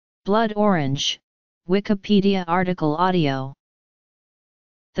Blood orange, Wikipedia article audio.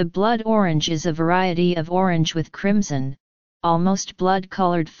 The blood orange is a variety of orange with crimson, almost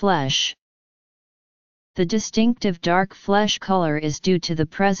blood-colored flesh. The distinctive dark flesh color is due to the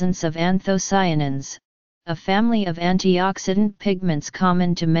presence of anthocyanins, a family of antioxidant pigments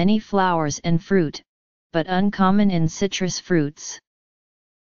common to many flowers and fruit, but uncommon in citrus fruits.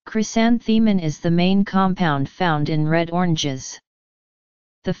 Chrysanthemin is the main compound found in red oranges.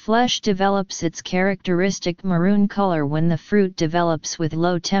 The flesh develops its characteristic maroon color when the fruit develops with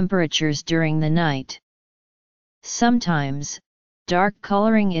low temperatures during the night. Sometimes, dark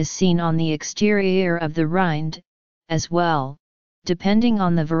coloring is seen on the exterior of the rind, as well, depending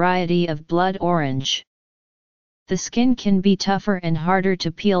on the variety of blood orange. The skin can be tougher and harder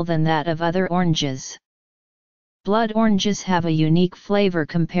to peel than that of other oranges. Blood oranges have a unique flavor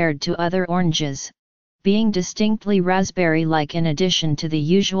compared to other oranges, being distinctly raspberry-like in addition to the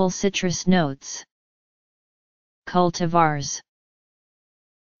usual citrus notes. Cultivars.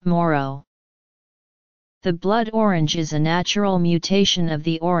 Moro. The blood orange is a natural mutation of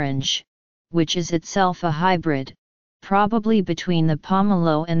the orange, which is itself a hybrid, probably between the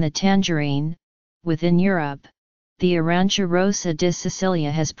pomelo and the tangerine. Within Europe, the Arancia rosa di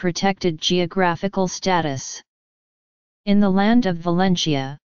Sicilia has protected geographical status. In the land of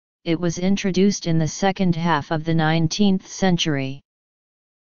Valencia, it was introduced in the second half of the 19th century.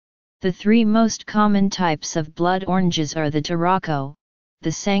 The three most common types of blood oranges are the Tarocco,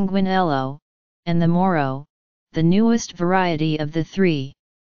 the Sanguinello, and the Moro, the newest variety of the three.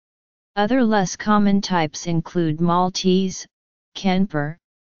 Other less common types include Maltese, Kemper,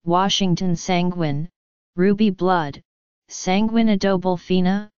 Washington Sanguine, Ruby Blood, Sanguine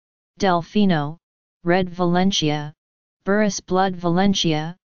Adobelfina, Delfino, Red Valencia, Burris Blood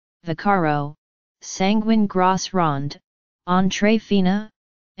Valencia, Vaccaro, Sanguine Gros Ronde, Entrée Fina,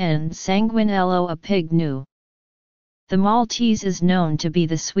 and Sanguinello a Pig Nu. The Maltese is known to be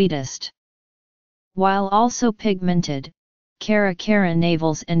the sweetest. While also pigmented, Caracara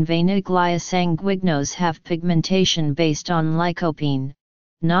navals and Vainiglia sanguignos have pigmentation based on lycopene,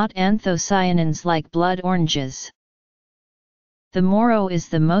 not anthocyanins like blood oranges. The Moro is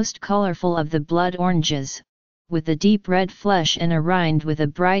the most colorful of the blood oranges, with a deep red flesh and a rind with a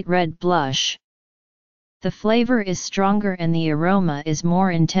bright red blush. The flavor is stronger and the aroma is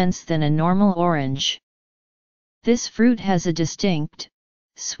more intense than a normal orange. This fruit has a distinct,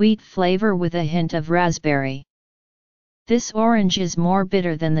 sweet flavor with a hint of raspberry. This orange is more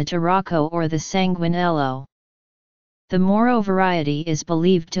bitter than the Tarocco or the Sanguinello. The Moro variety is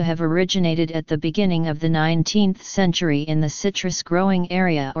believed to have originated at the beginning of the 19th century in the citrus-growing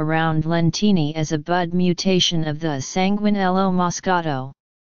area around Lentini as a bud mutation of the Sanguinello moscato.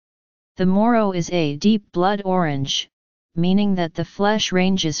 The Moro is a deep blood orange, meaning that the flesh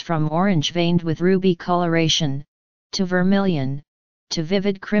ranges from orange veined with ruby coloration, to vermilion, to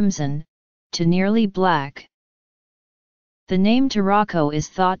vivid crimson, to nearly black. The name Tarocco is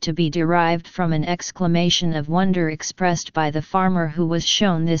thought to be derived from an exclamation of wonder expressed by the farmer who was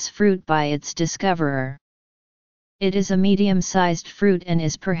shown this fruit by its discoverer. It is a medium-sized fruit and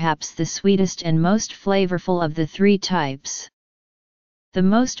is perhaps the sweetest and most flavorful of the three types. The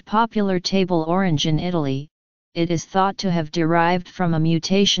most popular table orange in Italy, it is thought to have derived from a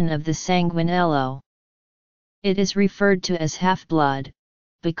mutation of the Sanguinello. It is referred to as half-blood,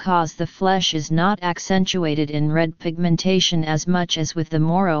 because the flesh is not accentuated in red pigmentation as much as with the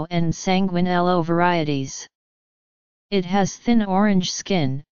Moro and Sanguinello varieties. It has thin orange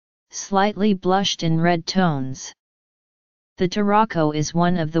skin, slightly blushed in red tones. The Tarocco is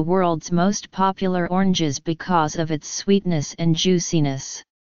one of the world's most popular oranges because of its sweetness and juiciness.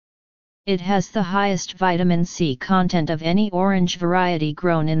 It has the highest vitamin C content of any orange variety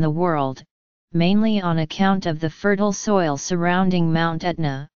grown in the world, mainly on account of the fertile soil surrounding Mount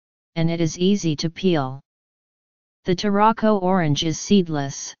Etna, and it is easy to peel. The Tarocco orange is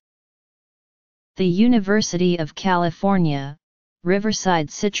seedless. The University of California,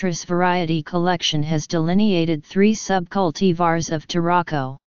 Riverside Citrus Variety Collection has delineated three subcultivars of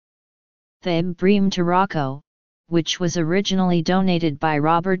Tarocco. The Bream Tarocco, which was originally donated by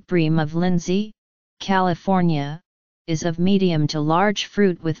Robert Bream of Lindsay, California, is of medium to large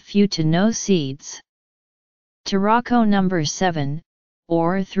fruit with few to no seeds. Tarocco No. 7,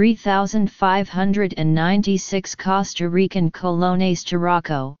 or 3596 Costa Rican Colones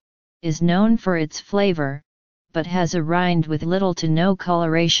Tarocco, is known for its flavor, but has a rind with little to no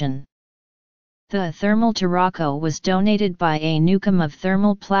coloration. The Thermal Tarocco was donated by A. Newcomb of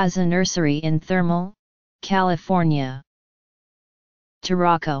Thermal Plaza Nursery in Thermal, California.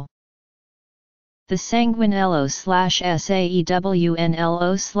 Tarocco. The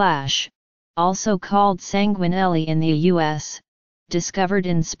sanguinello/saewnlo/, also called sanguinelli in the U.S., discovered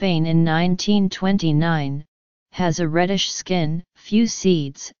in Spain in 1929, has a reddish skin, few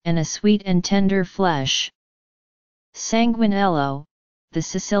seeds, and a sweet and tender flesh. Sanguinello, the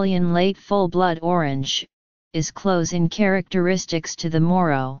Sicilian late full-blood orange, is close in characteristics to the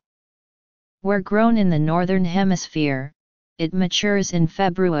Moro. Where grown in the northern hemisphere, it matures in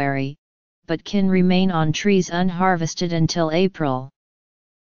February, but can remain on trees unharvested until April.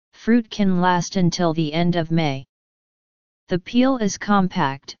 Fruit can last until the end of May. The peel is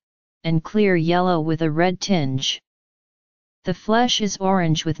compact, and clear yellow with a red tinge. The flesh is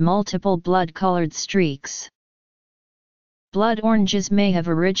orange with multiple blood-colored streaks. Blood oranges may have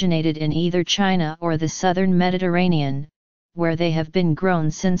originated in either China or the southern Mediterranean, where they have been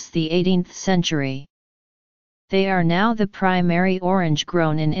grown since the 18th century. They are now the primary orange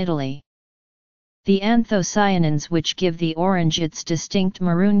grown in Italy. The anthocyanins which give the orange its distinct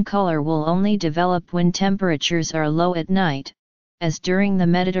maroon color will only develop when temperatures are low at night, as during the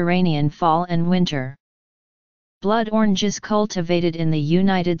Mediterranean fall and winter. Blood oranges cultivated in the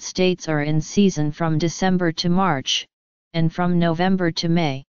United States are in season from December to March, and from November to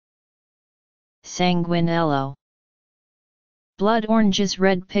May. Sanguinello. Blood orange's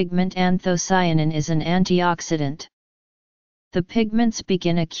red pigment anthocyanin is an antioxidant. The pigments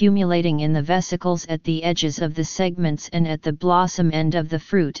begin accumulating in the vesicles at the edges of the segments and at the blossom end of the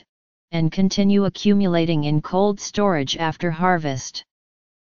fruit, and continue accumulating in cold storage after harvest.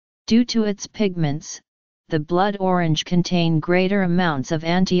 Due to its pigments, the blood orange contain greater amounts of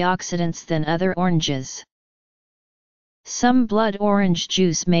antioxidants than other oranges. Some blood orange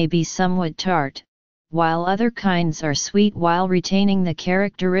juice may be somewhat tart, while other kinds are sweet while retaining the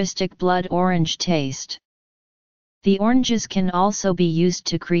characteristic blood orange taste. The oranges can also be used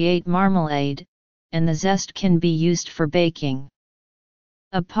to create marmalade, and the zest can be used for baking.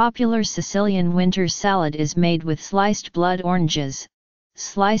 A popular Sicilian winter salad is made with sliced blood oranges,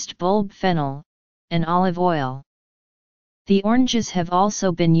 sliced bulb fennel, and olive oil. The oranges have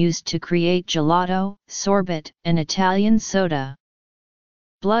also been used to create gelato, sorbet, and Italian soda.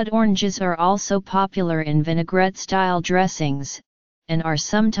 Blood oranges are also popular in vinaigrette-style dressings, and are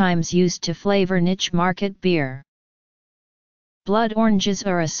sometimes used to flavor niche market beer. Blood oranges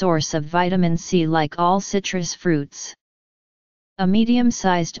are a source of vitamin C like all citrus fruits. A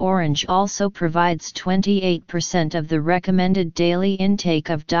medium-sized orange also provides 28% of the recommended daily intake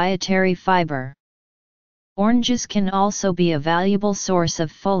of dietary fiber. Oranges can also be a valuable source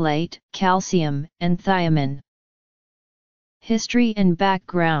of folate, calcium, and thiamine. History and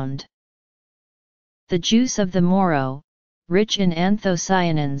background. The juice of the Moro, rich in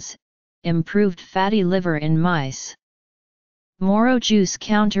anthocyanins, improved fatty liver in mice. Moro juice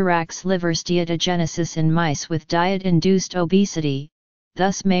counteracts liver steatogenesis in mice with diet-induced obesity,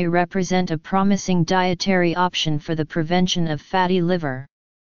 thus may represent a promising dietary option for the prevention of fatty liver.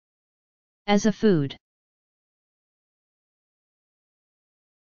 As a food,